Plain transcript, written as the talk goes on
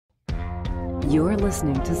You're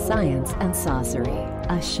listening to Science and Saucery,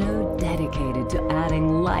 a show dedicated to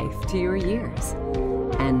adding life to your years.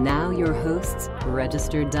 And now your hosts,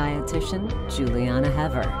 registered dietitian Juliana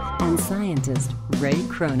Hever and scientist Ray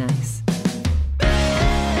Cronice.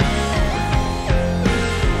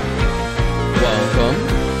 Welcome.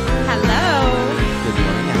 Hello. Good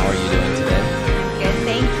morning. How are you doing today? Good,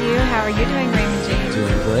 thank you. How are you doing, Raymond James?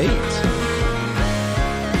 Doing great.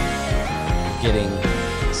 Getting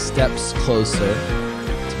steps closer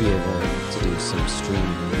to be able to do some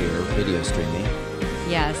streaming here, video streaming.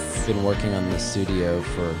 Yes. Been working on the studio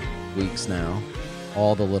for weeks now,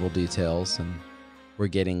 all the little details, and we're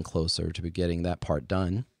getting closer to getting that part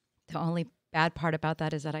done. The only bad part about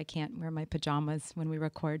that is that I can't wear my pajamas when we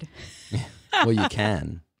record. Well, you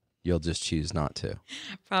can. You'll just choose not to.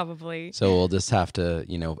 Probably. So we'll just have to,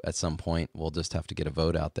 at some point, we'll just have to get a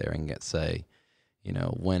vote out there and say,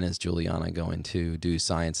 when is Juliana going to do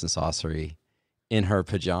Science and Saucery in her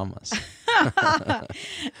pajamas?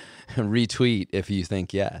 Retweet if you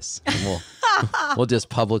think yes. And we'll just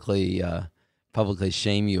publicly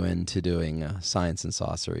shame you into doing Science and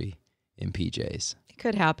Saucery in PJs. It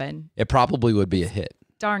could happen. It probably would be a hit.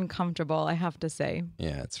 Darn comfortable, I have to say.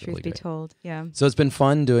 Yeah, it's really Truth be great. told, yeah. So it's been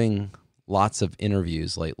fun doing lots of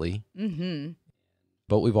interviews lately. Mm-hmm.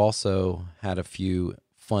 But we've also had a few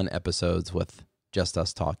fun episodes with just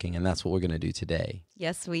us talking, and that's what we're going to do today.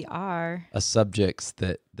 Yes, we are. A subject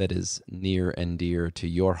that is near and dear to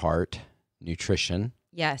your heart, nutrition.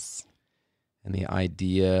 Yes. And the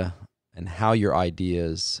idea and how your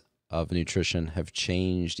ideas of nutrition have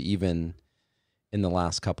changed even in the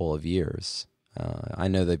last couple of years. I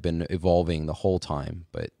know they've been evolving the whole time,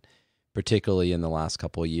 but particularly in the last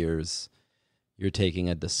couple of years, you're taking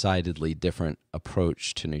a decidedly different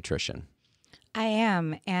approach to nutrition. I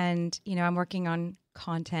am. And, I'm working on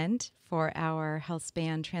content for our health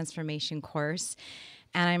span transformation course.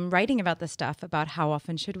 And I'm writing about the stuff about how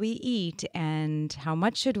often should we eat and how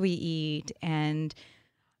much should we eat and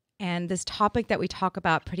this topic that we talk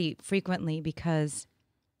about pretty frequently because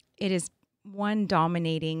it is one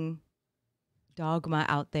dominating dogma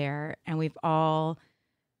out there. And we've all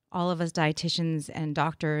of us dietitians and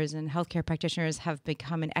doctors and healthcare practitioners have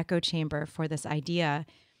become an echo chamber for this idea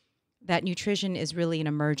that nutrition is really an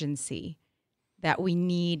emergency, that we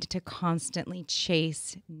need to constantly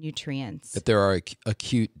chase nutrients. That there are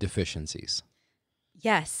acute deficiencies.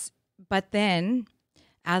 Yes, but then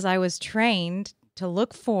as I was trained to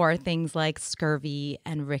look for things like scurvy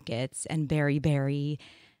and rickets and beriberi,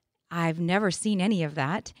 I've never seen any of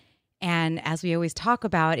that. And as we always talk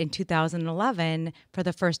about, in 2011, for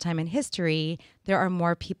the first time in history, there are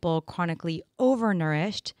more people chronically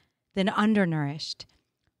overnourished than undernourished,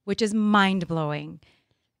 which is mind-blowing.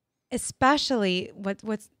 Especially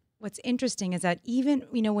what's interesting is that even,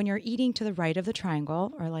 when you're eating to the right of the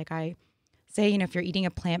triangle, or like I say, if you're eating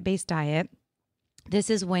a plant-based diet, this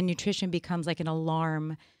is when nutrition becomes like an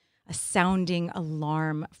alarm, a sounding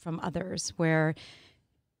alarm from others, where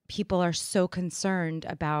people are so concerned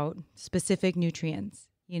about specific nutrients,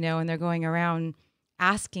 and they're going around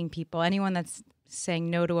asking people, anyone that's saying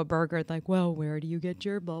no to a burger, like, well, where do you get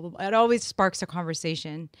your blah, blah, blah? It always sparks a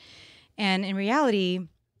conversation. And in reality,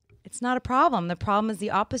 it's not a problem. The problem is the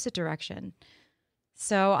opposite direction.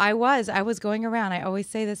 So I was going around. I always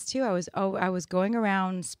say this too. I was going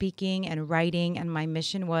around speaking and writing, and my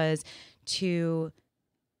mission was to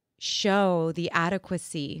show the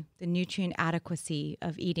adequacy, the nutrient adequacy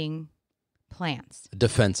of eating plants.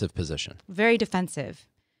 Defensive position. Very defensive,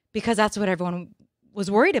 because that's what everyone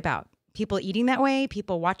was worried about. People eating that way,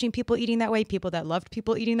 people watching people eating that way, people that loved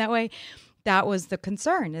people eating that way. That was the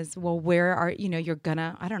concern is, well, where are, you're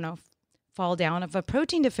gonna, I don't know, fall down of a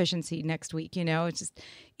protein deficiency next week. It's just,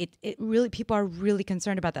 it really, people are really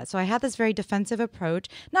concerned about that. So I had this very defensive approach.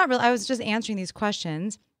 Not really, I was just answering these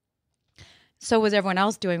questions. So was everyone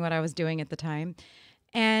else doing what I was doing at the time.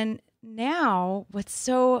 And now what's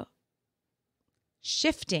so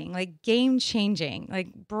shifting, like game changing,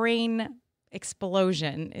 like brain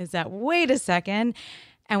explosion is that, wait a second.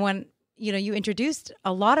 And when, you introduced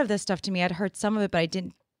a lot of this stuff to me, I'd heard some of it, but I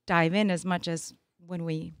didn't dive in as much as when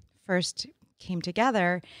we first came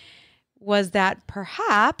together, was that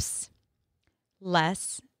perhaps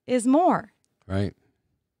less is more. Right.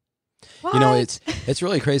 What? It's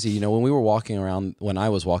really crazy. When we were walking around, when I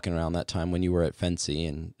was walking around that time, when you were at Fancy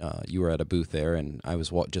and you were at a booth there, and I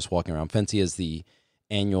was just walking around. Fancy is the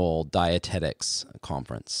annual dietetics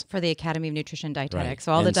conference For the Academy of Nutrition Dietetics. Right.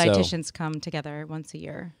 So all And the dietitians come together once a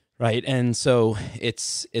year. Right. And so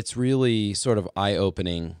it's really sort of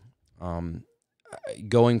eye-opening,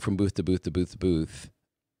 going from booth to booth to booth to booth,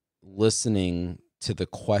 listening to the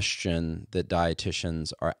question that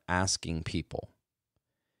dietitians are asking people.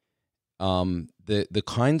 The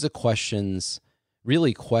kinds of questions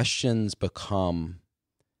become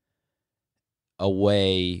a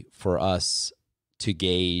way for us to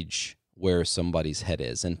gauge where somebody's head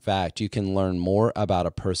is. In fact, you can learn more about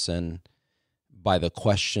a person by the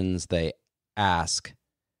questions they ask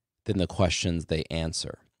than the questions they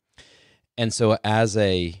answer. And so as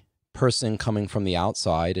a person coming from the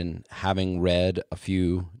outside and having read a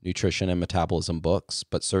few nutrition and metabolism books,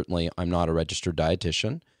 but certainly I'm not a registered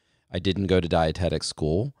dietitian. I didn't go to dietetic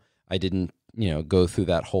school. I didn't, go through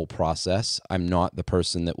that whole process. I'm not the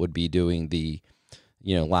person that would be doing the,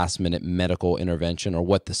 last minute medical intervention or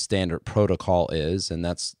what the standard protocol is. And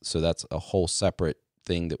that's a whole separate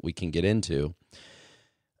thing that we can get into.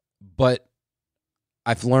 But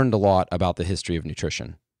I've learned a lot about the history of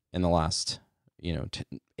nutrition in the last, 8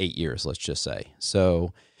 years, let's just say.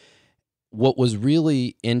 So what was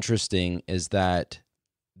really interesting is that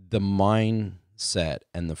the mindset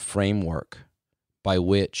and the framework by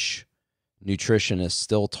which nutrition is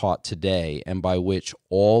still taught today and by which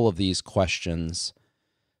all of these questions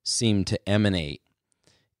seem to emanate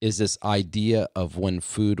is this idea of when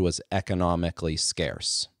food was economically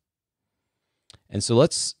scarce. And so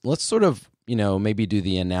let's sort of, maybe do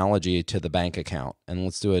the analogy to the bank account, and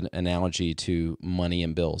let's do an analogy to money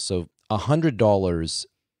and bills. So $100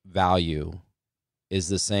 value is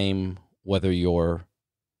the same whether you're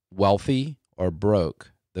wealthy or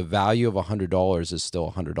broke. The value of $100 is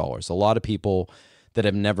still $100. A lot of people that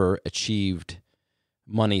have never achieved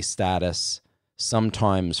money status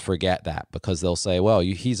sometimes forget that because they'll say, well,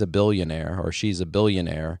 he's a billionaire or she's a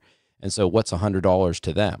billionaire, and so what's $100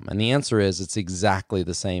 to them? And the answer is it's exactly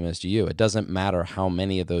the same as to you. It doesn't matter how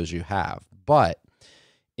many of those you have. But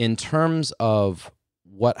in terms of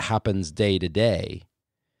what happens day to day,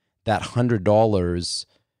 that $100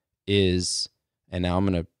 is, and now I'm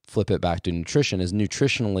going to flip it back to nutrition, is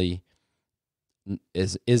nutritionally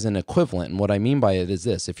is an equivalent. And what I mean by it is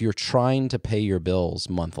this: if you're trying to pay your bills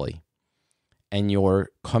monthly and you're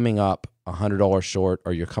coming up $100 short,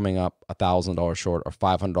 or you're coming up $1,000 short, or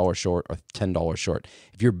 $500 short, or $10 short,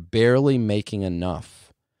 if you're barely making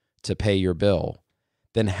enough to pay your bill,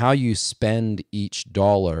 then how you spend each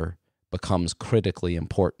dollar becomes critically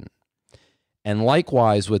important. And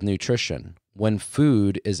likewise with nutrition, when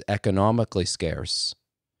food is economically scarce,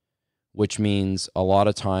 which means a lot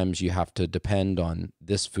of times you have to depend on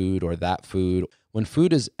this food or that food. When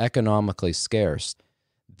food is economically scarce,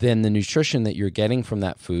 then the nutrition that you're getting from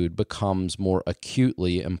that food becomes more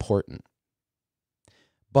acutely important.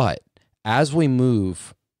 But as we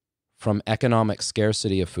move from economic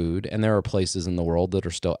scarcity of food, and there are places in the world that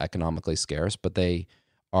are still economically scarce, but they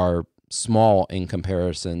are small in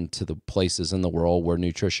comparison to the places in the world where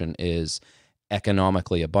nutrition is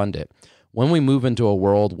economically abundant. When we move into a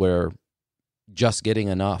world where just getting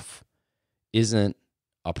enough isn't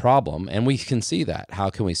a problem, and we can see that.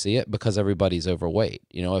 How can we see it? Because everybody's overweight.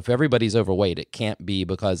 If everybody's overweight, it can't be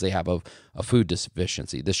because they have a food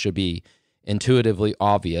deficiency. This should be intuitively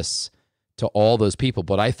obvious to all those people,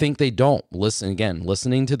 but I think they don't.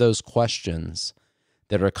 Listening to those questions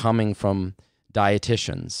that are coming from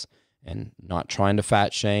dietitians, and not trying to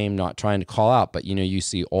fat shame, not trying to call out, but you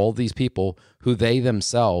see all these people who they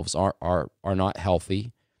themselves are not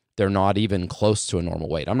healthy. They're not even close to a normal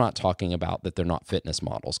weight. I'm not talking about that they're not fitness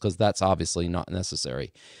models, because that's obviously not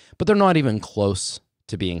necessary. But they're not even close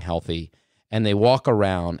to being healthy. And they walk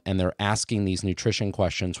around and they're asking these nutrition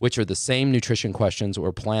questions, which are the same nutrition questions that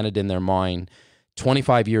were planted in their mind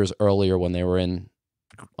 25 years earlier when they were in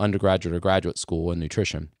undergraduate or graduate school in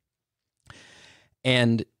nutrition.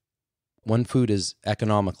 And when food is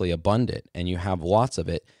economically abundant and you have lots of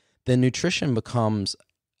it, then nutrition becomes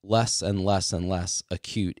less and less and less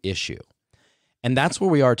acute issue. And that's where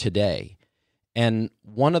we are today. And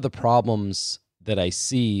one of the problems that I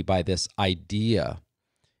see by this idea,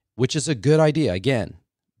 which is a good idea, again,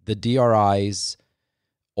 the DRIs,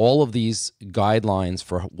 all of these guidelines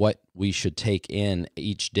for what we should take in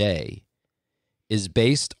each day, is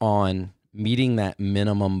based on meeting that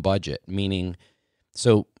minimum budget. Meaning,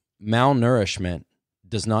 so malnourishment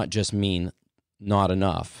does not just mean not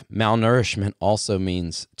enough. Malnourishment also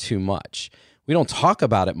means too much. We don't talk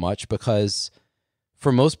about it much because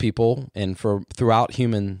for most people and throughout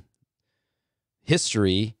human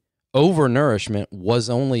history, overnourishment was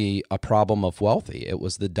only a problem of wealthy. It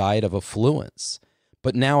was the diet of affluence.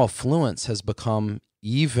 But now affluence has become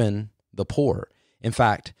even the poor. In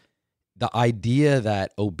fact, the idea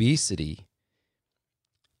that obesity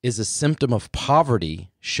is a symptom of poverty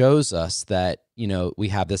shows us that, we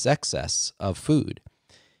have this excess of food.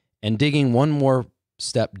 And digging one more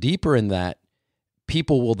step deeper in that,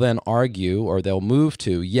 people will then argue, or they'll move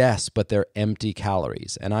to, yes, but they're empty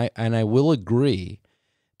calories. And I will agree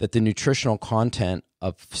that the nutritional content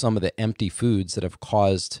of some of the empty foods that have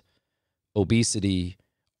caused obesity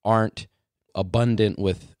aren't abundant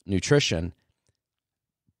with nutrition.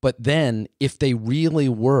 But then if they really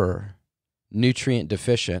were nutrient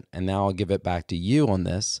deficient, and now I'll give it back to you on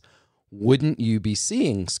this, wouldn't you be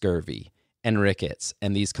seeing scurvy and rickets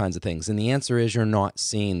and these kinds of things? And the answer is you're not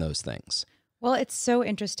seeing those things. Well, it's so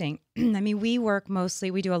interesting. I mean, we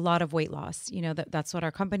do a lot of weight loss. You know, that's what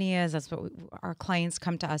our company is. That's what our clients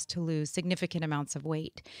come to us to lose significant amounts of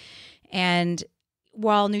weight. And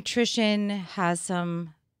while nutrition has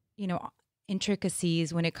some,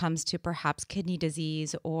 intricacies when it comes to perhaps kidney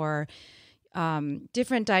disease or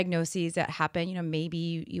different diagnoses that happen,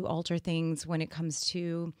 maybe you alter things when it comes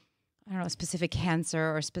to, I don't know, specific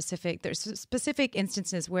cancer or there's specific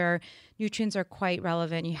instances where nutrients are quite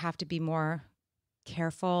relevant. You have to be more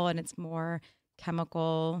careful, and it's more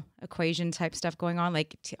chemical equation type stuff going on,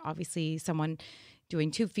 like obviously someone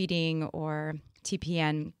doing tube feeding or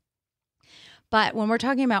TPN. But when we're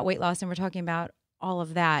talking about weight loss and we're talking about all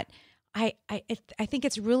of that, I think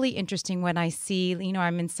it's really interesting when I see,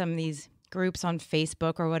 I'm in some of these groups on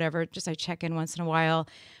Facebook or whatever, just I check in once in a while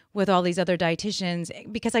with all these other dietitians,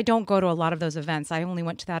 because I don't go to a lot of those events. I only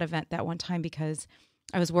went to that event that one time because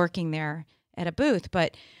I was working there at a booth.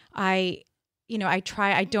 But I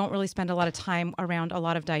don't really spend a lot of time around a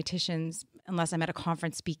lot of dietitians unless I'm at a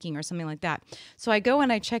conference speaking or something like that. So I go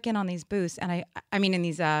and I check in on these booths, and I mean in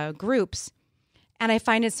these groups, and I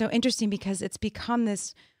find it so interesting because it's become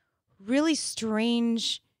this really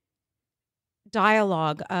strange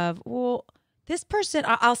dialogue of, well, this person,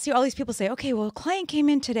 I'll see all these people say, okay, well, a client came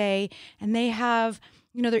in today and they have,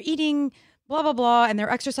 they're eating blah, blah, blah, and they're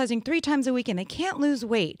exercising 3 times a week and they can't lose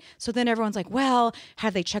weight. So then everyone's like, well,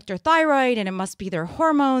 have they checked their thyroid? And it must be their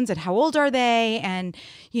hormones, and how old are they? And,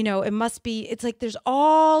 it must be, it's like there's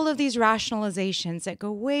all of these rationalizations that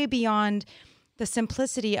go way beyond the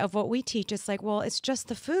simplicity of what we teach. It's like, well, it's just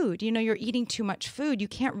the food. You're eating too much food. You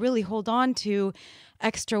can't really hold on to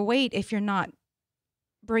extra weight if you're not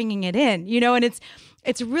bringing it in, and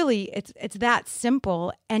it's really that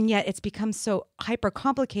simple. And yet it's become so hyper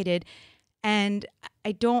complicated. And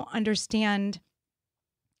I don't understand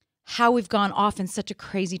how we've gone off in such a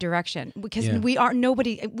crazy direction, because we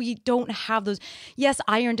don't have those. Yes,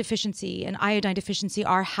 iron deficiency and iodine deficiency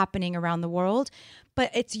are happening around the world, but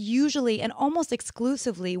it's usually and almost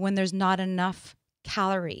exclusively when there's not enough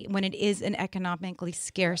calorie, when it is an economically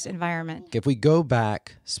scarce environment. If we go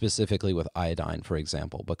back specifically with iodine, for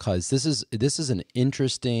example, because this is an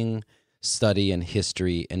interesting study in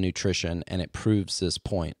history and nutrition, and it proves this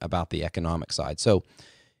point about the economic side. So,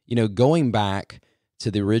 going back to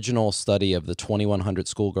the original study of the 2,100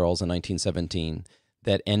 schoolgirls in 1917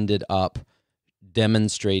 that ended up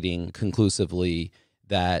demonstrating conclusively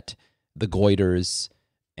that the goiters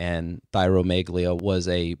and thyromegalia was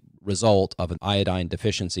a result of an iodine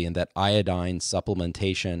deficiency, and that iodine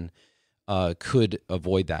supplementation could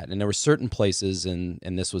avoid that. And there were certain places, and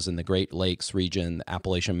this was in the Great Lakes region, the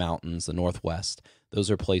Appalachian Mountains, the Northwest. Those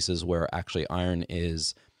are places where actually iron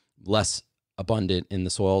is less abundant in the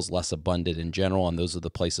soils, less abundant in general, and those are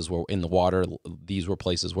the places where in the water, these were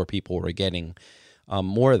places where people were getting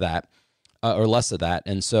more of that or less of that.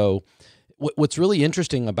 And so what's really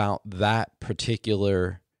interesting about that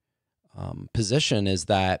particular position is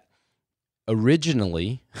that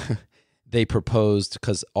originally they proposed,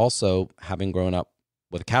 because also having grown up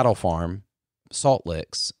with a cattle farm, salt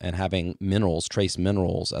licks and having minerals, trace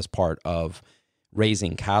minerals as part of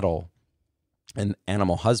raising cattle and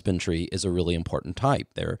animal husbandry is a really important type.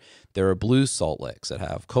 There are blue salt licks that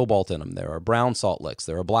have cobalt in them. There are brown salt licks.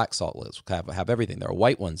 There are black salt licks that have everything. There are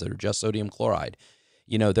white ones that are just sodium chloride.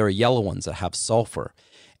 There are yellow ones that have sulfur.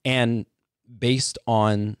 And based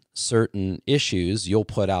on certain issues, you'll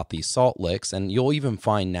put out these salt licks, and you'll even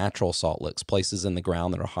find natural salt licks, places in the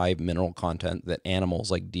ground that are high mineral content that animals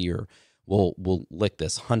like deer will lick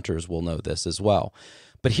this. Hunters will know this as well.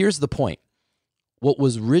 But here's the point. What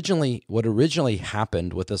originally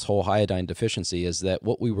happened with this whole iodine deficiency is that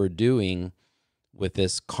what we were doing with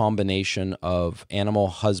this combination of animal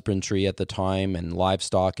husbandry at the time and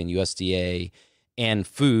livestock and USDA and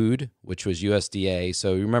food, which was USDA.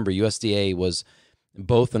 So remember, USDA was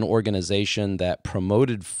both an organization that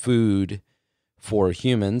promoted food for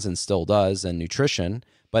humans and still does, and nutrition,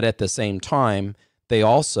 but at the same time, they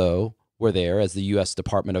also were there as the U.S.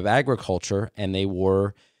 Department of Agriculture, and they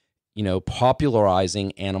were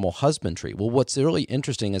popularizing animal husbandry. Well, what's really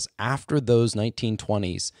interesting is after those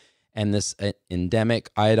 1920s and this endemic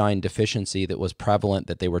iodine deficiency that was prevalent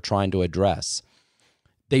that they were trying to address,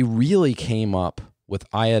 they really came up with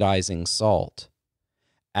iodizing salt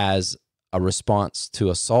as a response to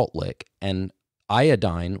a salt lick, and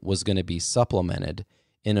iodine was going to be supplemented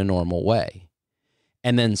in a normal way.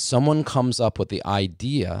 And then someone comes up with the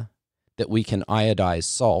idea that we can iodize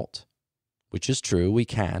salt, which is true, we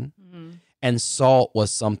can. Mm-hmm. And salt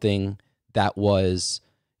was something that was,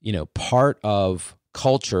 part of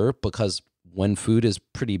culture, because when food is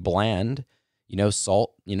pretty bland,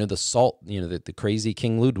 salt, the salt, the crazy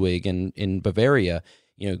King Ludwig in Bavaria,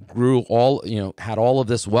 grew had all of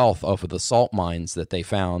this wealth off of the salt mines that they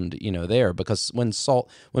found, there, because when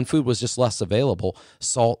food was just less available,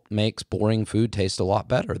 salt makes boring food taste a lot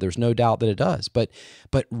better. There's no doubt that it does. But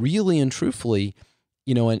really and truthfully,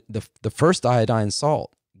 the first iodine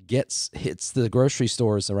salt hits the grocery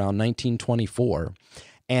stores around 1924,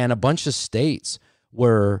 and a bunch of states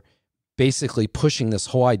were basically pushing this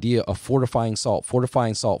whole idea of fortifying salt,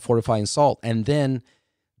 and then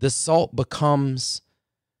the salt becomes...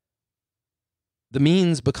 the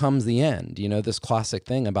means becomes the end, this classic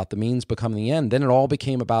thing about the means become the end. Then it all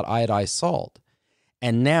became about iodized salt.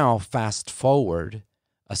 And now, fast forward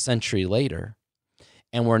a century later,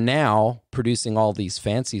 and we're now producing all these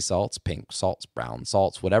fancy salts, pink salts, brown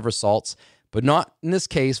salts, whatever salts, but not in this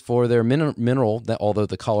case for their mineral, that although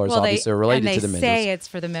the colors obviously are related to the minerals. They say it's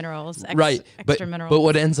for the minerals, right? Extra minerals. But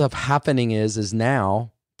what ends up happening is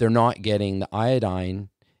now they're not getting the iodine,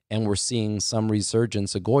 and we're seeing some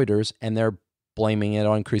resurgence of goiters, and they're blaming it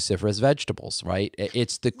on cruciferous vegetables, right?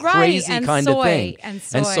 It's the crazy kind of thing. And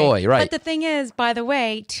soy, right. But the thing is, by the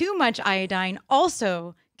way, too much iodine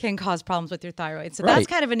also can cause problems with your thyroid. So that's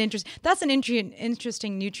kind of an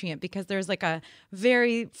interesting nutrient, because there's like a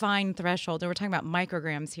very fine threshold, and we're talking about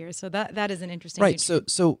micrograms here. So that is an interesting nutrient.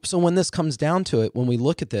 So when this comes down to it, when we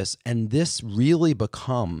look at this, and this really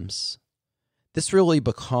becomes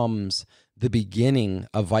the beginning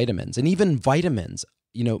of vitamins, and even vitamins.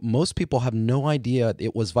 Most people have no idea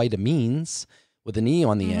it was vitamins with an E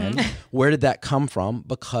on the end. Where did that come from?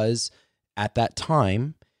 Because at that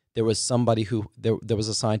time, there was somebody there was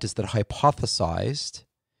a scientist that hypothesized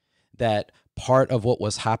that part of what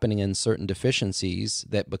was happening in certain deficiencies,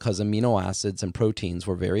 that because amino acids and proteins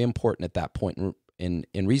were very important at that point in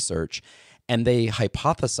research, and they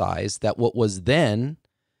hypothesized that what was then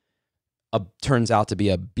turns out to be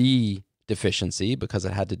a B deficiency, because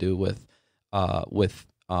it had to do with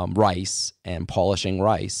rice and polishing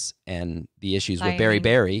rice and the issues with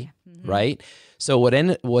beriberi, right? So what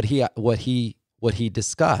he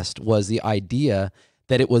discussed was the idea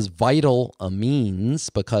that it was vital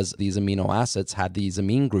amines, because these amino acids had these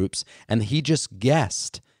amine groups, and he just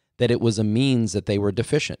guessed that it was amines that they were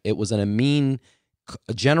deficient. It was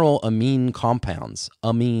general amine compounds.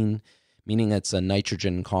 Amine meaning it's a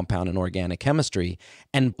nitrogen compound in organic chemistry,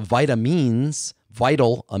 and vitamins.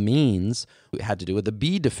 Vital amines had to do with the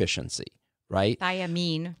B deficiency, right?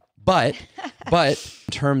 Thiamine. But in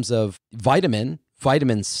terms of vitamin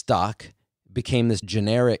stock became this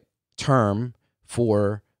generic term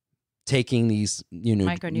for taking these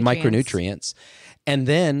micronutrients. And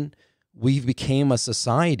then we became a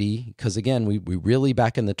society, because again, we really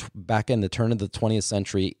back in the turn of the 20th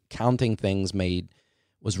century, counting things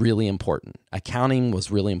was really important. Accounting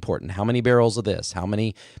was really important. How many barrels of this? How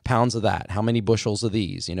many pounds of that? How many bushels of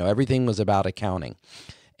these? Everything was about accounting.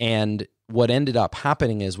 And what ended up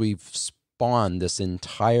happening is we've spawned this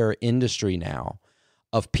entire industry now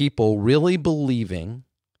of people really believing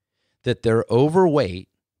that they're overweight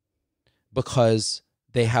because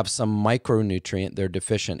they have some micronutrient they're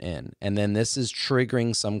deficient in. And then this is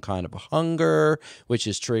triggering some kind of hunger, which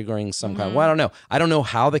is triggering some kind of, I don't know. I don't know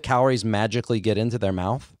how the calories magically get into their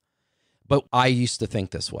mouth, but I used to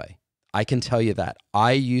think this way. I can tell you that.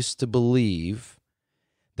 I used to believe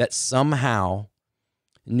that somehow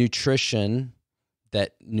nutrition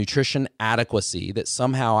adequacy, that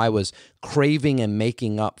somehow I was craving and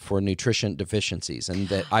making up for nutrition deficiencies, and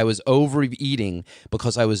that I was overeating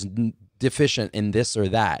because I was deficient in this or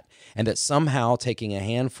that, and that somehow taking a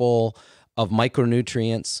handful of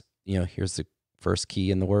micronutrients, here's the first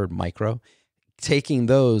key in the word micro, taking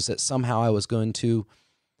those, that somehow I was going to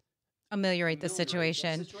ameliorate the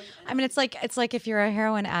situation. I mean, it's like if you're a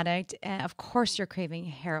heroin addict, of course you're craving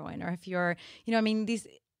heroin, or if you're,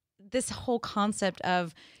 this whole concept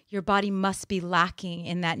of your body must be lacking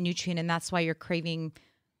in that nutrient, and that's why you're craving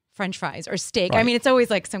French fries or steak. Right. I mean, it's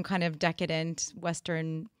always like some kind of decadent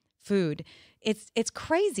Western food. It's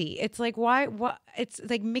crazy. It's like, why? What? It's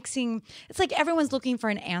like mixing. It's like everyone's looking for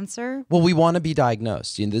an answer. Well, we want to be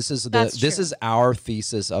diagnosed. This is our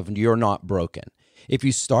thesis of you're not broken. If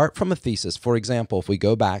you start from a thesis, for example, if we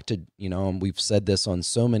go back to, and we've said this on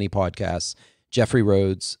so many podcasts, Jeffrey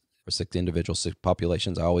Rhodes, or sick individual, sick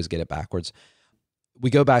populations, I always get it backwards. We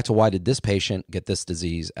go back to, why did this patient get this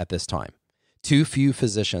disease at this time? Too few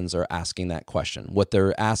physicians are asking that question. What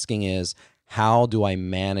they're asking is, how do I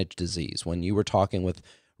manage disease? When you were talking with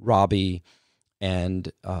Robbie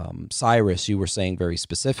and Cyrus, you were saying very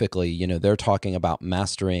specifically, they're talking about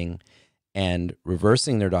mastering and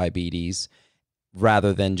reversing their diabetes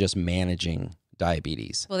rather than just managing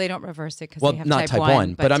diabetes. Well, they don't reverse it because well, they have not type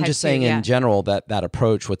 1, but I'm just saying in general that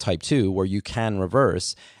approach with type 2 where you can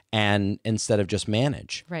reverse and instead of just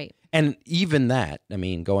manage. Right. And even that, I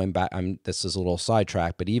mean, going back, this is a little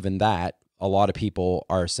sidetrack, but even that, a lot of people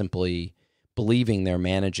are simply believing they're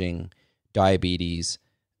managing diabetes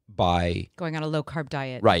by going on a low carb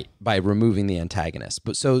diet. Right, by removing the antagonist.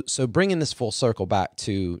 But so bringing this full circle back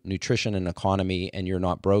to nutrition and economy and you're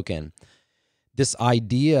not broken, this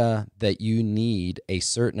idea that you need a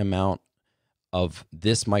certain amount of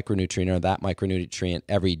this micronutrient or that micronutrient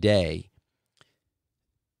every day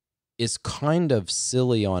is kind of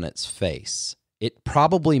silly on its face. It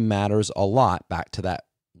probably matters a lot, back to that,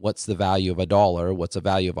 what's the value of $1, what's the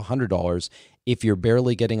value of $100, if you're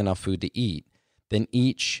barely getting enough food to eat, then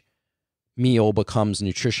each meal becomes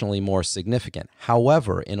nutritionally more significant.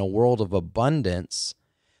 However, in a world of abundance,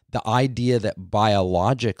 the idea that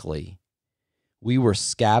biologically we were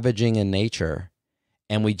scavenging in nature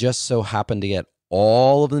and we just so happened to get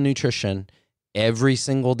all of the nutrition every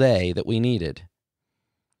single day that we needed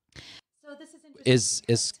is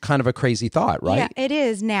kind of a crazy thought, right? Yeah, it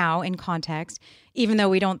is now in context, even though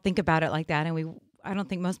we don't think about it like that. And I don't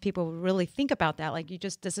think most people really think about that. Like,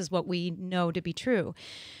 this is what we know to be true.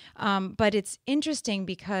 But it's interesting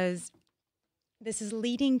because this is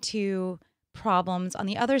leading to problems on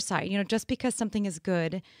the other side. Just because something is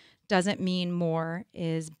good doesn't mean more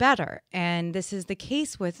is better. And this is the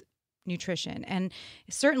case with nutrition. And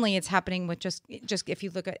certainly it's happening with just if you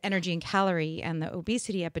look at energy and calorie and the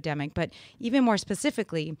obesity epidemic, but even more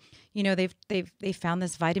specifically, they've found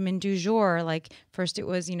this vitamin du jour. Like, first it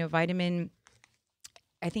was,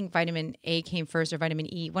 I think vitamin A came first, or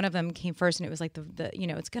vitamin E. One of them came first, and it was like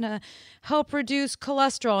it's going to help reduce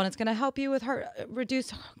cholesterol and it's going to help you with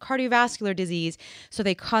reduce cardiovascular disease. So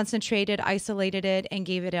they concentrated, isolated it, and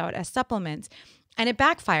gave it out as supplements. And it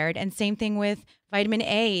backfired. And same thing with vitamin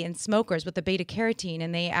A in smokers with the beta carotene.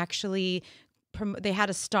 And they actually they had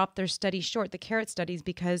to stop their studies short, the carrot studies,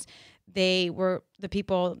 because the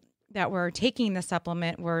people that were taking the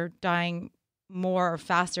supplement were dying more or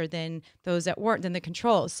faster than those that weren't, than the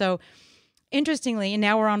controls. So interestingly, and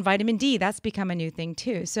now we're on vitamin D, that's become a new thing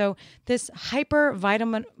too. So this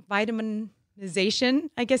vitaminization,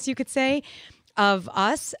 I guess you could say, of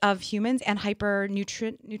us, of humans, and hyper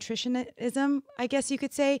nutritionism, I guess you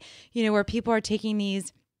could say, where people are taking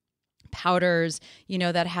these powders,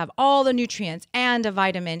 that have all the nutrients and a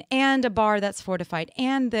vitamin and a bar that's fortified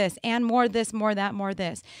and this and more this, more that, more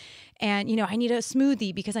this. And, I need a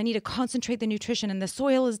smoothie because I need to concentrate the nutrition and the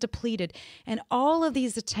soil is depleted. And all of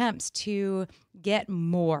these attempts to get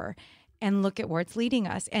more, and look at where it's leading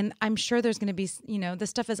us. And I'm sure there's going to be, this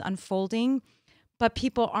stuff is unfolding, but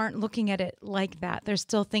people aren't looking at it like that. They're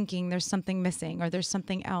still thinking there's something missing or there's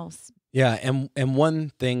something else. Yeah. And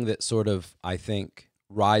one thing that sort of, I think,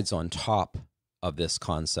 rides on top of this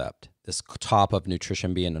concept, this top of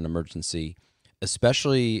nutrition being an emergency,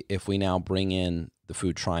 especially if we now bring in the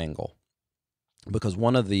food triangle, because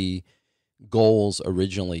one of the goals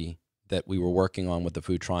originally that we were working on with the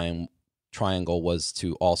food triangle was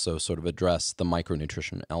to also sort of address the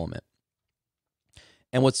micronutrition element.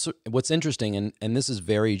 And what's interesting, and this is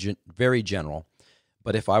very, very general,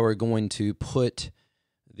 but if I were going to put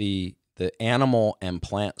the animal and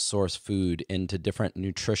plant source food into different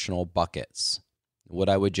nutritional buckets, what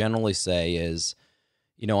I would generally say is,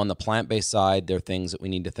 on the plant-based side, there are things that we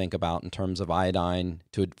need to think about in terms of iodine,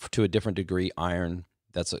 to a different degree, iron.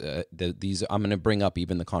 These I'm going to bring up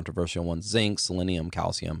even the controversial ones: zinc, selenium,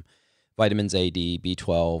 calcium, vitamins A, D,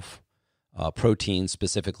 B12, protein,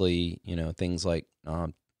 specifically, things like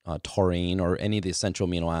taurine or any of the essential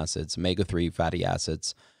amino acids, omega-3 fatty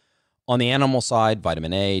acids. On the animal side,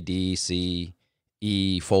 vitamin A, D, C,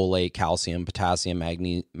 E, folate, calcium, potassium,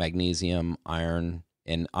 magnesium, iron.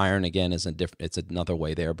 And iron, again, it's another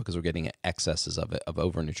way there because we're getting excesses of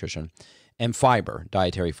overnutrition. And fiber,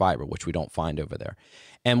 dietary fiber, which we don't find over there.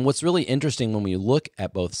 And what's really interesting when we look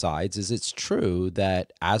at both sides is it's true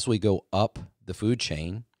that as we go up the food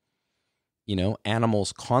chain,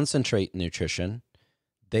 animals concentrate nutrition.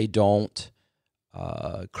 They don't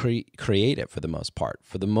create it for the most part.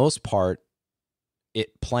 For the most part,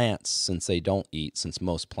 plants, since they don't eat, since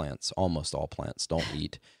most plants, almost all plants don't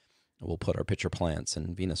eat, we'll put our pitcher plants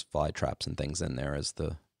and Venus flytraps and things in there as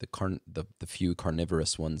the few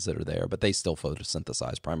carnivorous ones that are there, but they still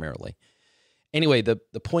photosynthesize primarily. Anyway, the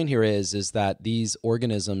point here is that these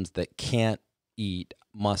organisms that can't eat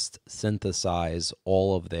must synthesize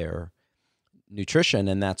all of their nutrition,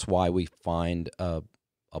 and that's why we find a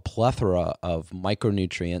plethora of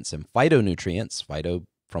micronutrients and phytonutrients, phyto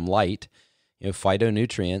from light,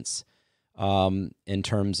 phytonutrients, in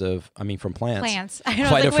terms of, from plants. Plants. I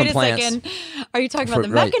know, like, wait a second. Are you talking about the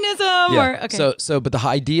mechanism? Yeah. Or, okay. But the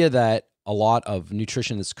idea that a lot of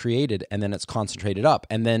nutrition is created and then it's concentrated up,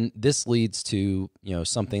 and then this leads to,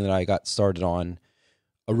 something that I got started on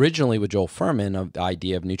originally with Joel Fuhrman, of the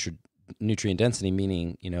idea of nutrient density,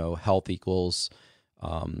 meaning, health equals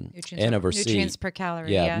N over C. Nutrients per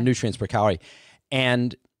calorie. Yeah, nutrients per calorie.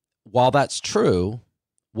 And while that's true,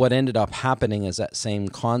 what ended up happening is that same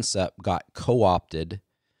concept got co-opted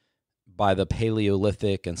by the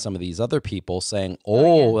Paleolithic and some of these other people saying,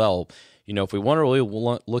 well, if we want to really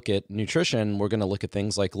look at nutrition, we're going to look at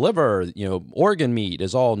things like liver, organ meat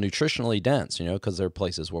is all nutritionally dense, because there are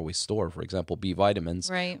places where we store, for example, B vitamins,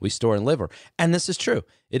 we store in liver. And this is true.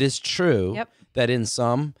 It is true that in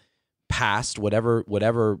some past, whatever,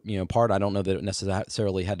 part, I don't know that it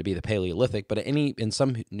necessarily had to be the Paleolithic, but in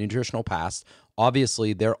some nutritional past,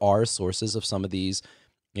 obviously there are sources of some of these,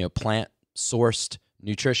 plant sourced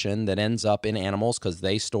nutrition that ends up in animals because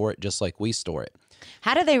they store it just like we store it.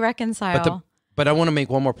 How do they reconcile? But I want to make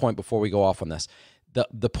one more point before we go off on this.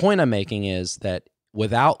 The point I'm making is that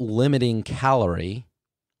without limiting calorie,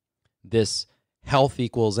 this health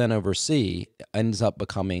equals N over C ends up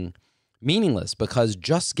becoming meaningless, because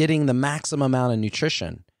just getting the maximum amount of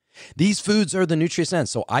nutrition, these foods are the nutrient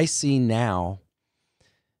dense. So I see now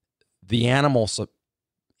the animal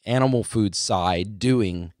food side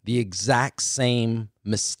doing the exact same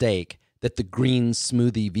mistake that the green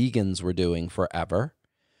smoothie vegans were doing forever,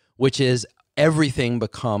 which is everything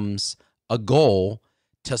becomes a goal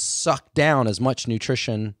to suck down as much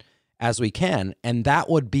nutrition as we can. And that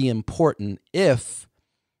would be important if,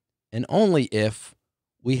 and only if,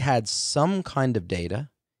 we had some kind of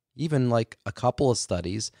data, even like a couple of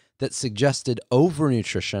studies, that suggested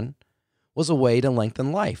overnutrition was a way to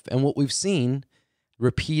lengthen life. And what we've seen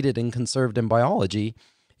repeated and conserved in biology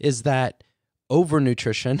is that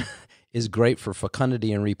overnutrition is great for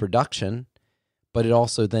fecundity and reproduction, but it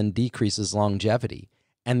also then decreases longevity.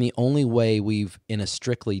 And the only way we've, in a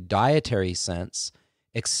strictly dietary sense,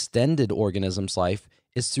 extended organisms' life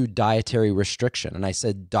is through dietary restriction. And I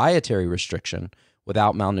said dietary restriction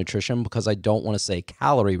without malnutrition because I don't want to say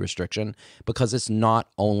calorie restriction, because it's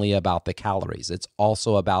not only about the calories. It's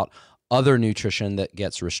also about other nutrition that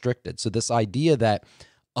gets restricted. So this idea that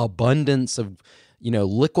abundance of,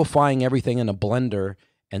 liquefying everything in a blender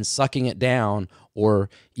and sucking it down,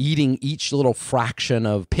 or eating each little fraction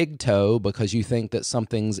of pig toe because you think that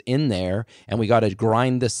something's in there and we got to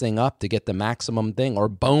grind this thing up to get the maximum thing, or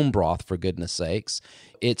bone broth, for goodness sakes.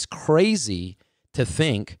 It's crazy to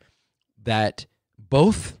think that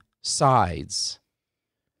both sides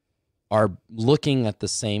are looking at the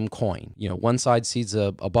same coin. One side sees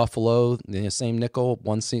a buffalo, the same nickel.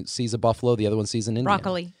 One sees a buffalo, the other one sees an Indian.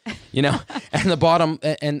 Broccoli. And the bottom,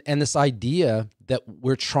 and this idea that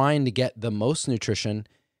we're trying to get the most nutrition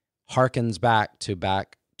harkens back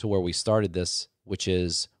to where we started this, which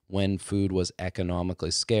is when food was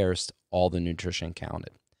economically scarce, all the nutrition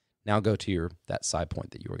counted. Now go to that side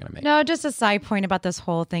point that you were going to make. No, just a side point about this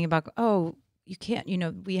whole thing about, you can't,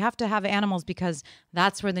 we have to have animals because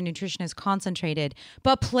that's where the nutrition is concentrated.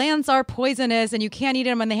 But plants are poisonous and you can't eat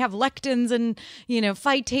them, and they have lectins and,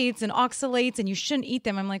 phytates and oxalates, and you shouldn't eat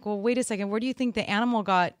them. I'm like, well, wait a second. Where do you think the animal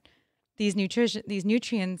got these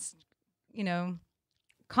nutrients,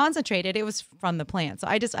 concentrated? It was from the plant. So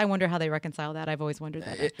I wonder how they reconcile that. I've always wondered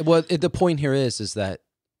that. The point here is that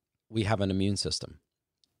we have an immune system.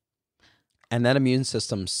 And that immune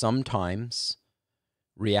system sometimes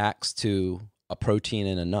reacts to a protein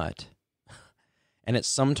in a nut, and it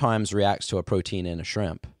sometimes reacts to a protein in a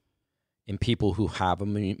shrimp. In people who have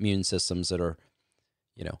immune systems that are,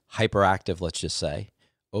 hyperactive, let's just say,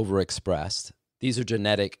 overexpressed, these are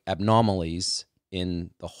genetic anomalies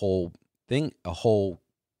in the whole thing, a whole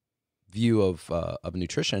view of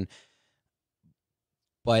nutrition.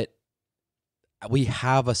 But we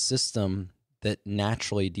have a system that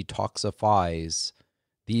naturally detoxifies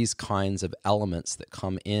these kinds of elements that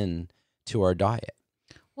come in to our diet.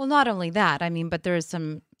 Well, not only that, but there is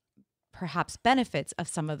some perhaps benefits of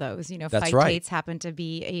some of those. That's phytates right. happen to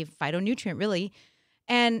be a phytonutrient, really.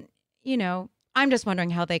 And, I'm just wondering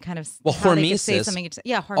how they kind of well, how they could say hormesis. something.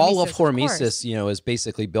 Yeah, hormesis. All of course. hormesis, is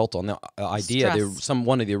basically built on the idea.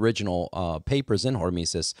 One of the original papers in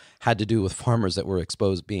hormesis had to do with farmers that were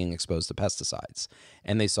being exposed to pesticides,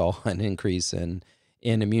 and they saw an increase in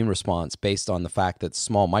immune response based on the fact that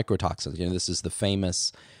small microtoxins. This is the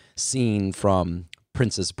famous scene from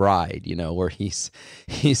Princess Bride, where he's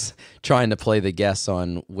trying to play the guess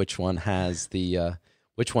on which one has the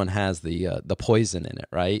poison in it,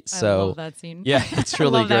 right? I love that scene. Yeah, it's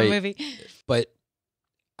really I love great. that movie. But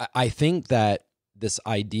I think that this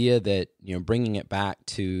idea that, bringing it back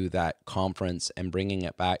to that conference and bringing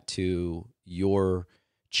it back to your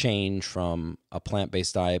change from a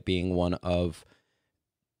plant-based diet being one of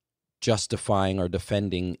justifying or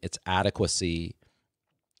defending its adequacy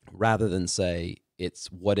rather than say it's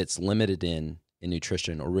what it's limited in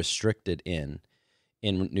nutrition or restricted in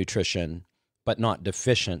nutrition, but not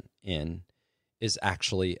deficient in, is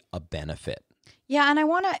actually a benefit. Yeah, and I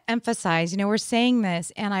want to emphasize, we're saying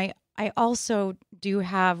this, and I also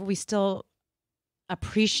we still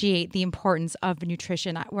appreciate the importance of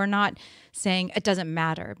nutrition. We're not saying it doesn't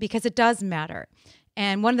matter, because it does matter.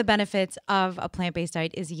 And one of the benefits of a plant-based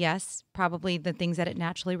diet is, yes, probably the things that it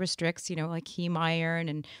naturally restricts, like heme iron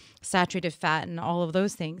and saturated fat and all of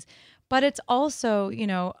those things. But it's also,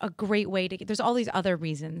 a great way to there's all these other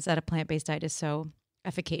reasons that a plant-based diet is so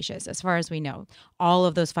efficacious, as far as we know. All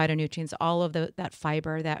of those phytonutrients, all of that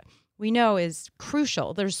fiber that we know is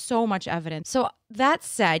crucial. There's so much evidence. So that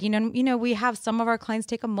said, we have some of our clients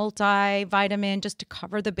take a multivitamin just to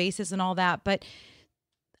cover the bases and all that. But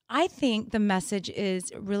I think the message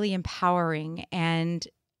is really empowering and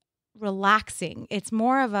relaxing. It's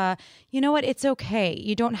more of a, it's okay.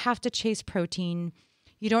 You don't have to chase protein.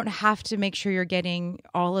 You don't have to make sure you're getting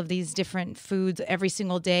all of these different foods every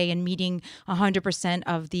single day and meeting 100%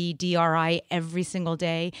 of the DRI every single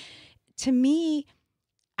day. To me,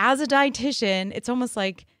 as a dietitian, it's almost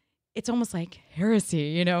like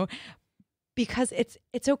heresy, because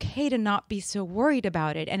it's okay to not be so worried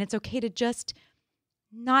about it, and it's okay to just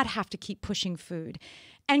not have to keep pushing food.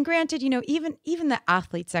 And granted, even the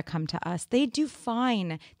athletes that come to us, they do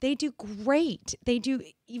fine. They do great. They do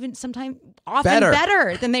even sometimes often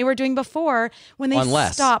better than they were doing before when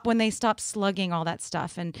they stop slugging all that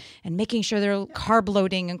stuff and making sure they're carb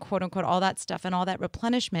loading and quote unquote all that stuff and all that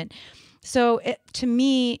replenishment. So to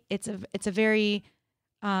me, it's a very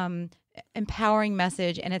empowering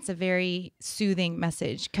message, and it's a very soothing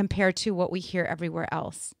message compared to what we hear everywhere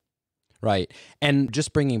else. Right. And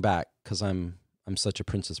just bringing back, because I'm such a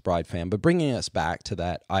Princess Bride fan, but bringing us back to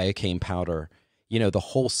that iocane powder, the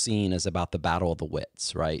whole scene is about the battle of the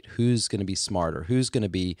wits, right? Who's going to be smarter? Who's going to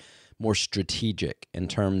be more strategic in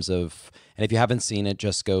terms of, and if you haven't seen it,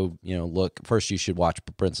 just go, look. First, you should watch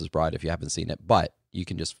Princess Bride if you haven't seen it, but you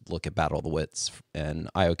can just look at Battle of the Wits and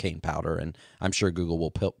iocane powder, and I'm sure Google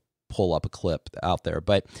will pull up a clip out there.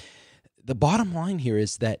 But the bottom line here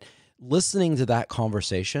is that listening to that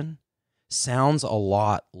conversation sounds a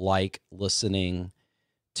lot like listening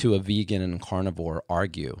to a vegan and carnivore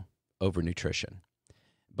argue over nutrition,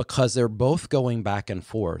 because they're both going back and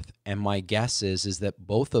forth. And my guess is that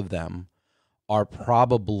both of them are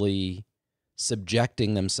probably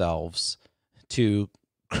subjecting themselves to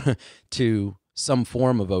some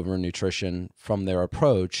form of overnutrition from their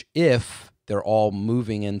approach, if they're all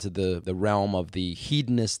moving into the realm of the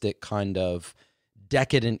hedonistic kind of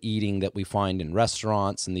decadent eating that we find in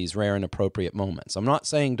restaurants and these rare and appropriate moments. I'm not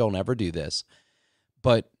saying don't ever do this,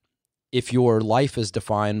 but if your life is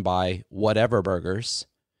defined by whatever burgers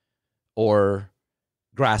or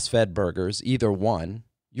grass-fed burgers, either one,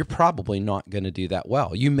 you're probably not going to do that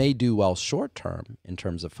well. You may do well short-term in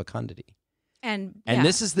terms of fecundity. And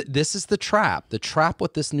this is the trap. The trap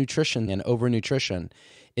with this nutrition and overnutrition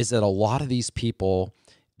is that a lot of these people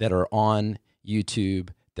that are on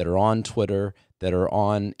YouTube, that are on Twitter, that are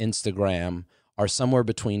on Instagram are somewhere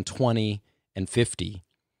between 20 and 50.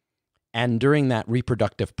 And during that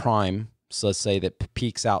reproductive prime, so let's say that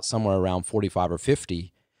peaks out somewhere around 45 or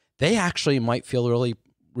 50, they actually might feel really,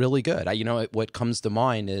 really good. What comes to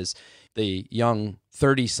mind is the young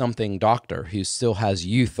 30-something doctor who still has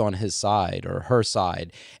youth on his side or her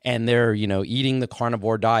side, and they're, eating the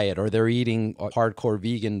carnivore diet, or they're eating a hardcore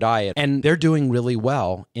vegan diet, and they're doing really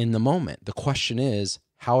well in the moment. The question is,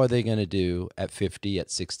 how are they going to do at 50,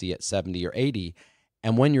 at 60, at 70, or 80?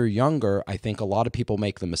 And when you're younger, I think a lot of people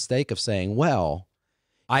make the mistake of saying, well,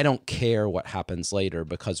 I don't care what happens later,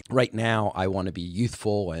 because right now I want to be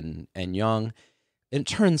youthful and young. And it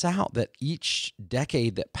turns out that each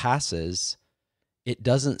decade that passes, it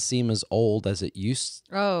doesn't seem as old as it used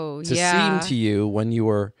to seem to you when you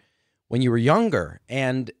were younger.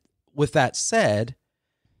 And with that said,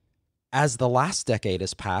 as the last decade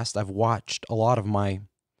has passed, I've watched a lot of my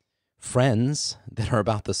friends that are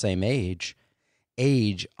about the same age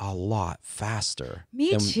a lot faster.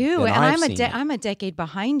 Me too. And I'm a decade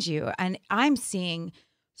behind you, and I'm seeing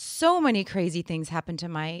so many crazy things happen to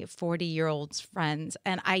my 40-year-old friends,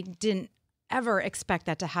 and I didn't ever expect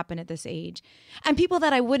that to happen at this age. And people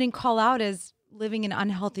that I wouldn't call out as living an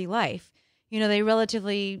unhealthy life. They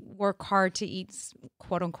relatively work hard to eat,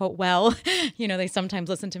 quote unquote, well. They sometimes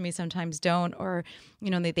listen to me, sometimes don't, or,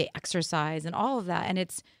 they exercise and all of that. And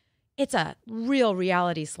it's a real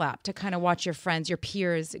reality slap to kind of watch your friends, your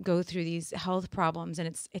peers go through these health problems. And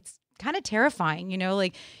it's kind of terrifying,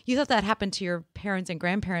 like you thought that happened to your parents and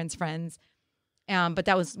grandparents' friends. But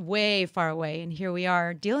that was way far away. And here we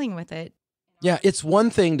are dealing with it. Yeah, it's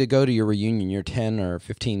one thing to go to your reunion, your 10 or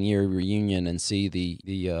 15-year reunion, and see the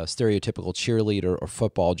stereotypical cheerleader or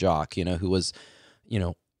football jock, who was,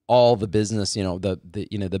 all the business,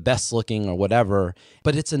 the best looking or whatever.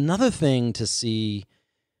 But it's another thing to see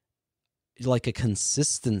like a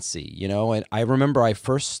consistency, and I remember I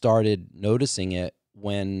first started noticing it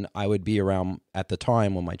when I would be around at the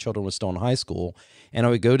time when my children were still in high school, and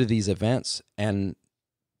I would go to these events, and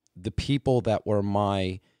the people that were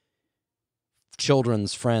my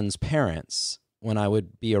children's friends' parents, when I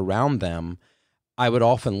would be around them, I would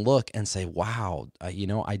often look and say, wow,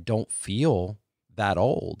 I don't feel that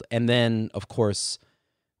old. And then, of course,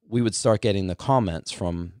 we would start getting the comments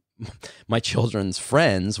from my children's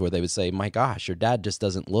friends where they would say, my gosh, your dad just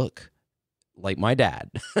doesn't look like my dad.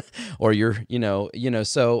 Or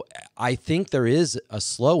so I think there is a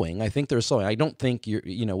slowing. I think there's slowing. I don't think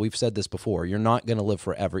we've said this before, you're not going to live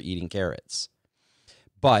forever eating carrots.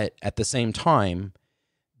 But at the same time,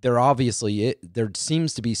 there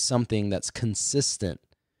seems to be something that's consistent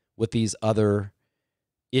with these other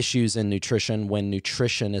issues in nutrition when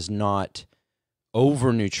nutrition is not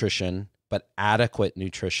overnutrition, but adequate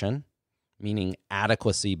nutrition, meaning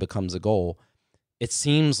adequacy becomes a goal. It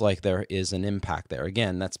seems like there is an impact there.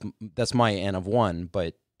 Again, that's my N of one,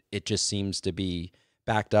 but it just seems to be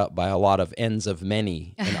backed up by a lot of N's of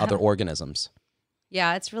many in other organisms.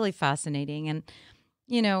 Yeah, it's really fascinating. And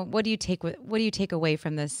what do you take away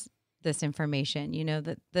from this information?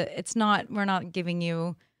 We're not giving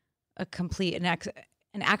you a complete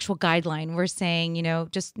an actual guideline. We're saying,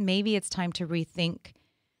 just maybe it's time to rethink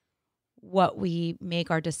what we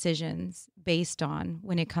make our decisions based on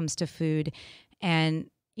when it comes to food. And,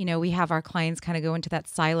 we have our clients kind of go into that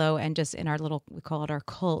silo and just in we call it our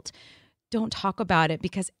cult, don't talk about it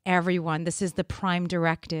because this is the prime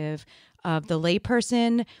directive of the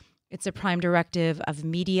layperson. It's a prime directive of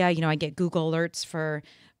media. I get Google alerts for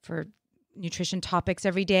nutrition topics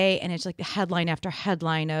every day, and it's like the headline after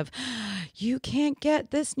headline of, you can't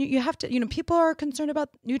get this. You have to, people are concerned about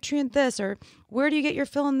nutrient this, or where do you get your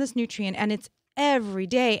fill in this nutrient? And it's every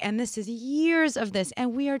day. And this is years of this.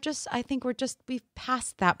 And we've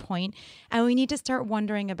passed that point, and we need to start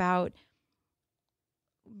wondering about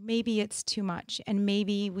maybe it's too much, and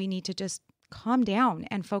maybe we need to just calm down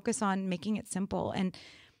and focus on making it simple. And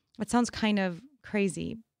it sounds kind of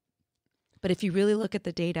crazy, but if you really look at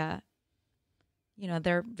the data,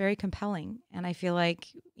 they're very compelling. And I feel like,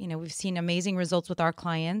 we've seen amazing results with our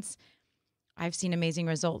clients. I've seen amazing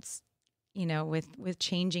results, with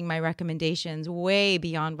changing my recommendations way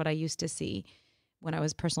beyond what I used to see when I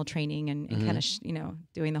was personal training and kind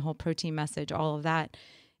of, doing the whole protein message, all of that.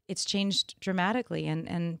 It's changed dramatically,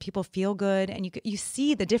 and people feel good, and you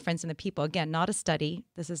see the difference in the people. Again, not a study.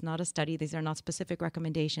 This is not a study. These are not specific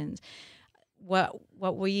recommendations. What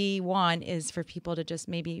we want is for people to just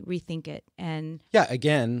maybe rethink it. And yeah,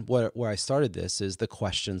 again, where I started this is the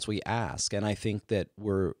questions we ask, and I think that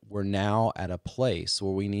we're now at a place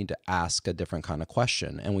where we need to ask a different kind of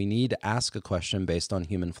question, and we need to ask a question based on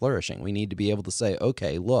human flourishing. We need to be able to say,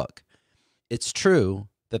 okay, look, it's true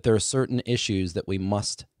that there are certain issues that we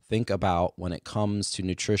must think about when it comes to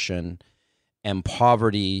nutrition and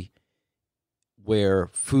poverty, where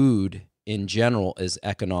food in general is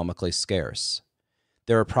economically scarce.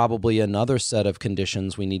 There are probably another set of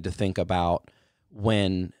conditions we need to think about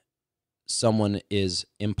when someone is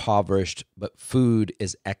impoverished, but food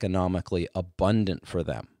is economically abundant for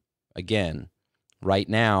them. Again, right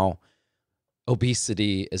now,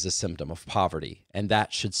 obesity is a symptom of poverty, and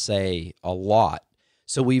that should say a lot.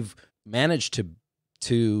 So we've managed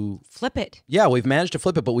to flip it. Yeah, we've managed to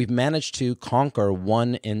flip it, but we've managed to conquer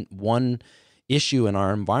one issue in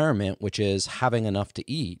our environment, which is having enough to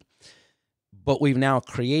eat. But we've now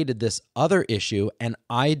created this other issue, and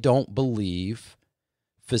I don't believe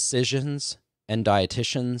physicians and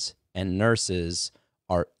dietitians and nurses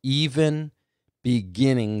are even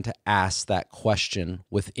beginning to ask that question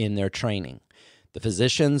within their training. The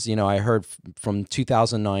physicians, I heard from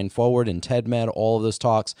 2009 forward in TEDMed, all of those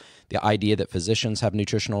talks, the idea that physicians have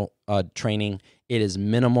nutritional training, it is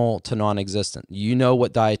minimal to non-existent. You know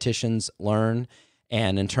what dietitians learn,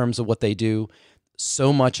 and in terms of what they do,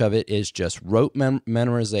 so much of it is just rote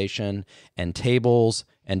memorization and tables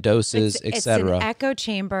and doses, etc. It's an echo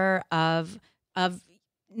chamber of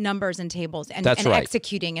numbers and tables and That's right.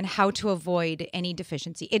 Executing and how to avoid any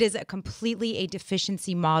deficiency. It is completely a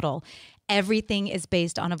deficiency model. Everything is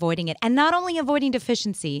based on avoiding it. And not only avoiding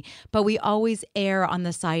deficiency, but we always err on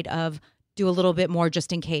the side of do a little bit more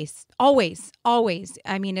just in case. Always.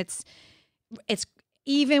 I mean, it's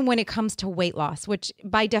even when it comes to weight loss, which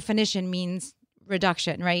by definition means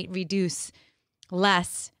reduction, right? Reduce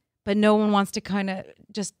less, but no one wants to kind of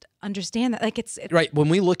just understand that. Like it's right. When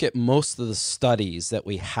we look at most of the studies that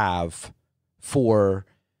we have for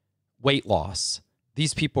weight loss,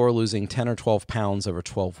 these people are losing 10 or 12 pounds over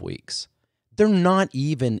 12 weeks. They're not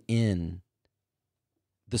even in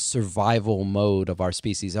the survival mode of our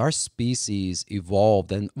species. Our species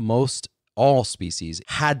evolved, and all species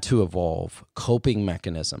had to evolve coping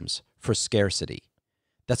mechanisms for scarcity.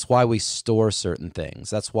 That's why we store certain things.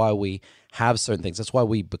 That's why we have certain things. That's why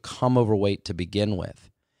we become overweight to begin with.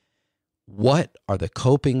 What are the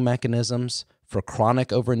coping mechanisms for chronic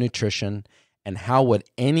overnutrition, and how would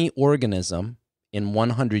any organism in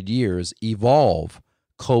 100 years evolve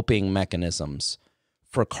coping mechanisms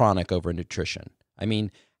for chronic overnutrition? I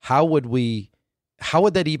mean, how would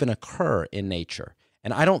that even occur in nature?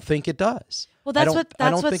 And I don't think it does. Well, that's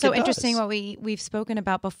what's so interesting. What we've spoken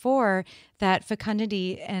about before, that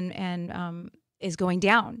fecundity and is going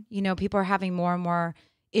down. People are having more and more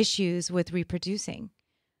issues with reproducing.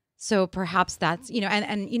 So perhaps that's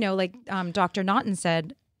like Dr. Naughton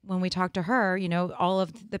said when we talked to her, all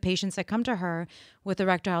of the patients that come to her with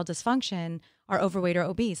erectile dysfunction are overweight or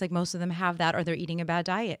obese. Like most of them have that, or they're eating a bad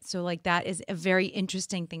diet. So like that is a very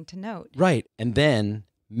interesting thing to note. Right, and then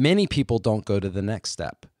many people don't go to the next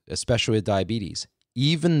step, especially with diabetes,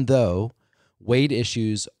 even though weight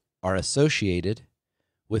issues are associated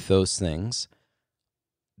with those things.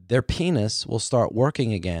 Their penis will start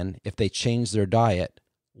working again if they change their diet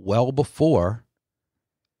well before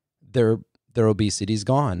their obesity is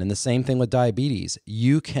gone. And the same thing with diabetes.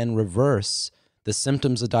 You can reverse the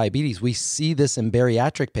symptoms of diabetes. We see this in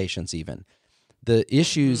bariatric patients even. The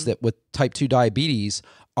issues that with type 2 diabetes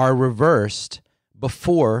are reversed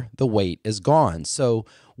before the weight is gone. So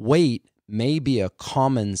weight may be a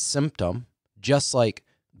common symptom, just like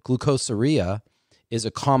glucosuria is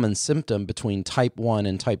a common symptom between type 1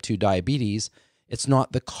 and type 2 diabetes. It's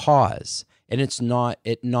not the cause, and it's not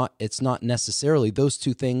necessarily. Those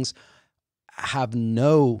two things have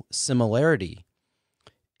no similarity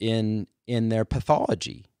in their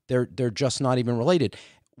pathology. They're just not even related.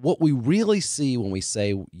 What we really see when we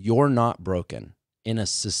say you're not broken in a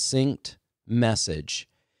succinct message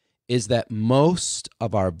is that most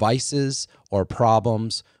of our vices or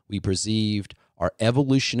problems we perceived are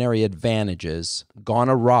evolutionary advantages gone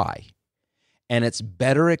awry, and it's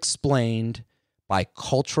better explained by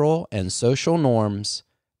cultural and social norms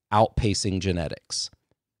outpacing genetics.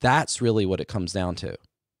 That's really what it comes down to.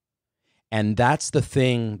 And that's the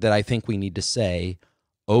thing that I think we need to say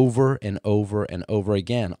over and over and over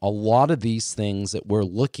again. A lot of these things that we're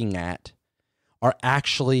looking at are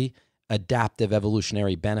actually adaptive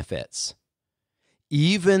evolutionary benefits.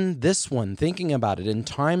 Even this one, thinking about it, in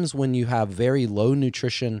times when you have very low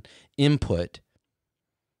nutrition input,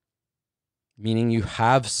 meaning you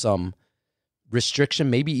have some restriction,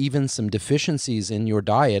 maybe even some deficiencies in your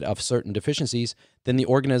diet of certain deficiencies, then the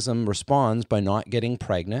organism responds by not getting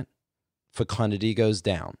pregnant. Fecundity goes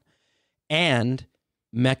down. And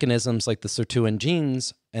mechanisms like the sirtuin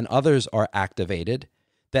genes and others are activated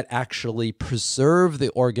that actually preserve the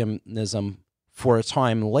organism for a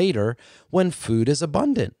time later when food is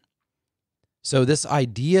abundant. So this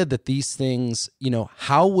idea that these things,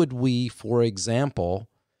 how would we, for example,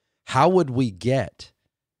 get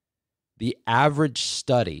the average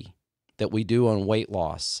study that we do on weight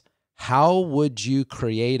loss? How would you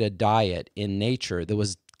create a diet in nature that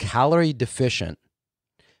was calorie deficient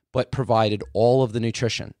but provided all of the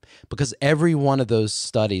nutrition? Because every one of those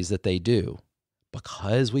studies that they do,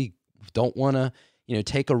 because we don't want to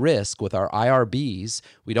take a risk with our IRBs.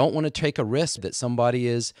 We don't want to take a risk that somebody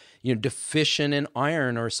is, deficient in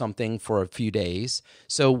iron or something for a few days.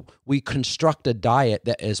 So we construct a diet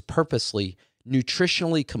that is purposely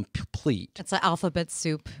nutritionally complete. It's an alphabet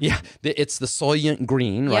soup. Yeah, it's the Soylent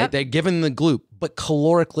Green, right? They're given the gloop, but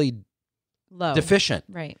calorically low, deficient.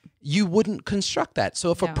 Right. You wouldn't construct that.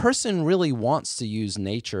 So if No. a person really wants to use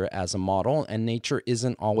nature as a model, and nature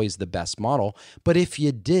isn't always the best model, but if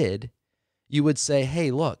you did, you would say,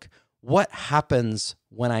 hey, look, what happens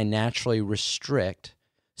when I naturally restrict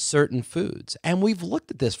certain foods? And we've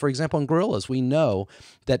looked at this. For example, in gorillas, we know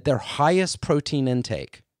that their highest protein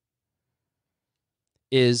intake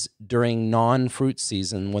is during non-fruit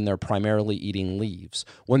season when they're primarily eating leaves.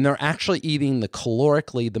 When they're actually eating the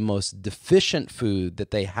calorically the most deficient food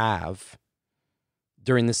that they have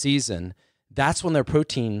during the season, that's when their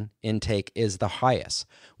protein intake is the highest.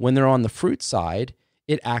 When they're on the fruit side,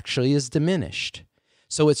 it actually is diminished.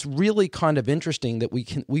 So it's really kind of interesting that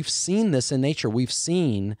we've seen this in nature. We've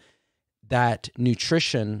seen that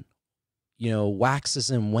nutrition, waxes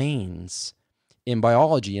and wanes in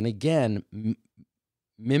biology. And again,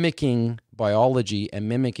 mimicking biology and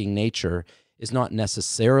mimicking nature is not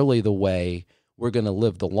necessarily the way we're going to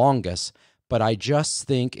live the longest. But I just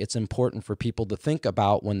think it's important for people to think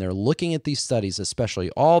about when they're looking at these studies, especially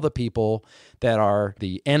all the people that are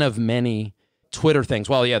the N of many Twitter things.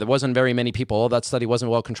 Well, yeah, there wasn't very many people. Oh, that study wasn't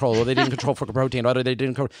well controlled. Oh, they didn't control for protein. Oh, they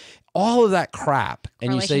didn't control. All of that crap.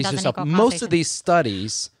 And you say to yourself, most of these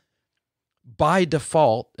studies, by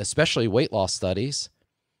default, especially weight loss studies,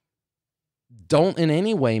 don't in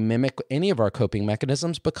any way mimic any of our coping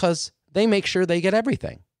mechanisms because they make sure they get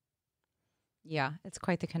everything. Yeah, it's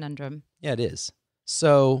quite the conundrum. Yeah, it is.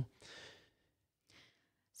 So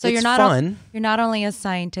you're not fun. You're not only a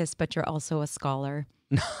scientist, but you're also a scholar.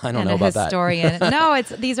 I don't know about that. And a historian. No,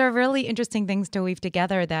 these are really interesting things to weave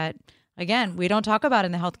together that, again, we don't talk about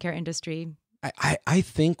in the healthcare industry. I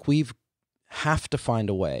think we have to find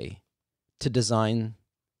a way to design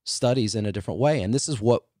studies in a different way. And this is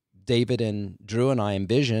what David and Drew and I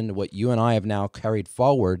envisioned, what you and I have now carried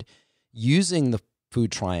forward, using the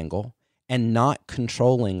food triangle and not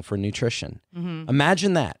controlling for nutrition. Mm-hmm.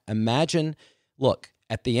 Imagine that. Look,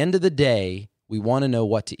 at the end of the day, we want to know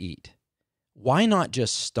what to eat. Why not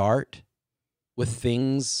just start with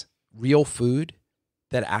things, real food,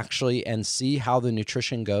 that actually, and see how the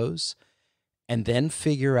nutrition goes, and then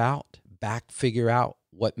figure out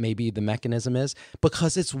what maybe the mechanism is?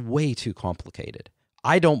 Because it's way too complicated.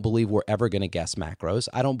 I don't believe we're ever going to guess macros.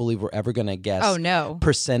 I don't believe we're ever going to guess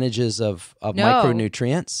percentages of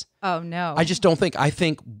micronutrients. Oh, no. I just don't think. I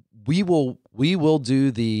think we will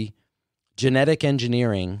do the genetic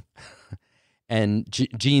engineering and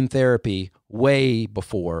gene therapy way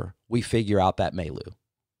before we figure out that MELU.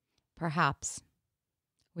 Perhaps.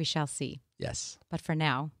 We shall see. Yes. But for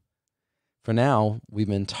now, we've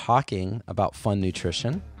been talking about fun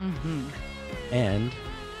nutrition. Mm-hmm. And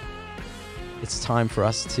it's time for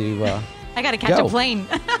us to I got to catch a plane.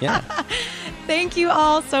 Yeah. Thank you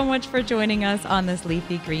all so much for joining us on this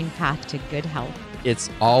leafy green path to good health. It's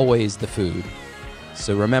always the food.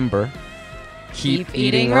 So remember, keep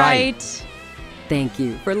eating right. Thank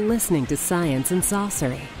you for listening to Science and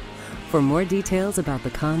Saucery. For more details about the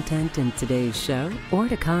content in today's show or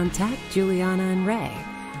to contact Juliana and Ray,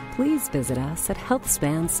 please visit us at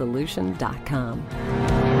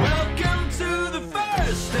healthspansolution.com.